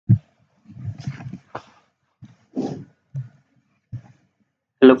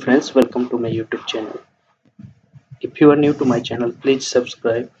friends, welcome to my YouTube channel. If you are new to my channel, please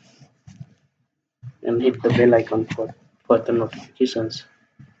subscribe and hit the bell icon for further notifications.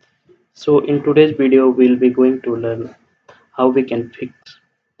 So in today's video, we'll be going to learn how we can fix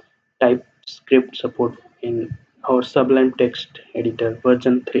TypeScript support in our Sublime Text editor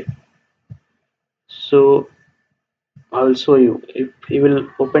version 3. So I will show you. If you will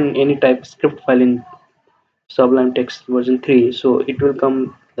open any TypeScript file in Sublime Text version 3, so it will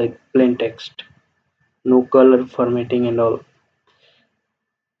come like plain text, no color formatting and all.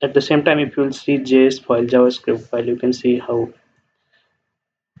 At the same time, if you will see JS file, JavaScript file, you can see how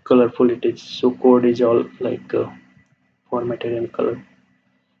colorful it is. So code is all like formatted and colored.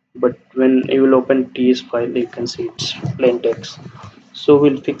 But when you will open TS file, you can see it's plain text. So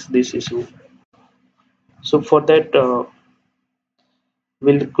we'll fix this issue. So for that,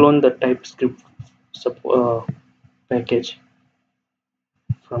 we'll clone the TypeScript package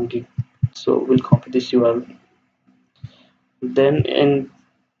from Git. So we'll copy this URL. Then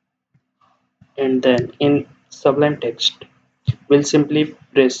then in Sublime Text, we'll simply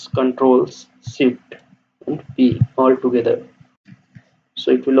press Ctrl Shift and P all together.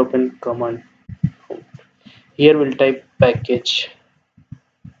 So it will open command. Here we'll type package.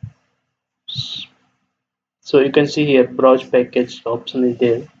 So you can see here browse package option is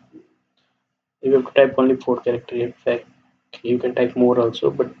there. You have to type only 4 characters. In fact, you can type more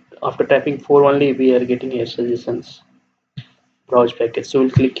also, but after typing 4 only, we are getting here suggestions. Browse package. So we'll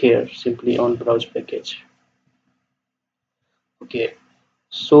click here simply on browse package. Okay.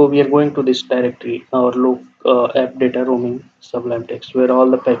 So we are going to this directory, our app data roaming Sublime Text, where all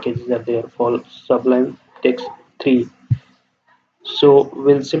the packages are there for Sublime Text 3. So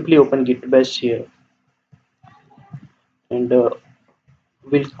we'll simply open git bash here and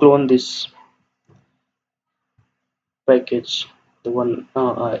we'll clone this package, the one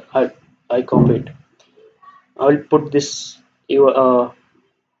I copied. I'll put this git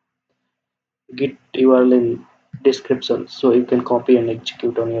URL in description so you can copy and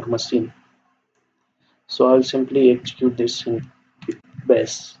execute on your machine. So I'll simply execute this in git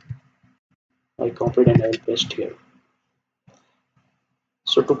bash. I copied and I'll paste here.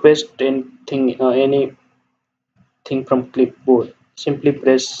 So to paste anything from clipboard, simply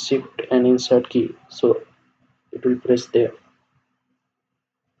press shift and insert key, so it will press there.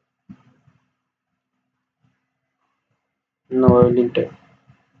 Now I will enter.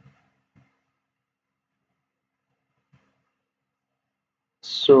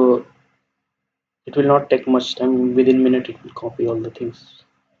 So it will not take much time. Within minute it will copy all the things.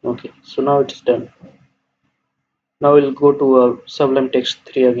 Okay, so now it's done. Now we'll go to Sublime Text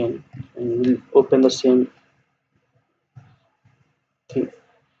 3 again and we'll open the same thing.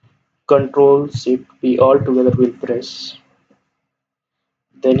 Control Shift P all together will press.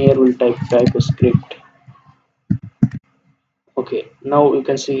 Then here we'll type TypeScript. Okay, now you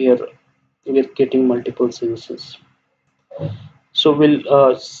can see here we're getting multiple suggestions. So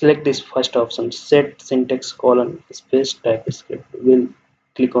we'll select this first option, set syntax colon space TypeScript. We'll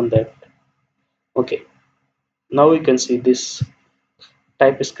click on that. Okay, now you can see this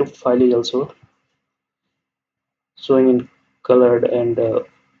TypeScript file is also showing in colored and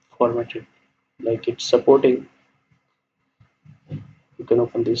formatted, like it's supporting. You can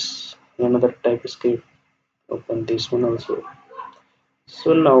open this another TypeScript, open this one also.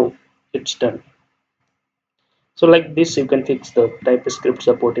 So now it's done. So like this you can fix the TypeScript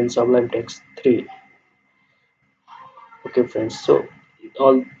support in Sublime Text 3. Okay friends, so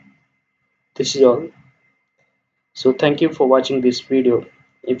all this is all. So thank you for watching this video.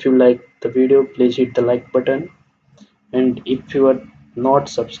 If you like the video, please hit the like button, and if you are not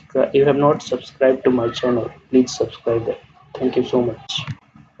subscribed, you have not subscribed to my channel, please subscribe that. Thank you so much.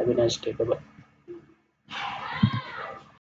 Have a nice day. Bye bye.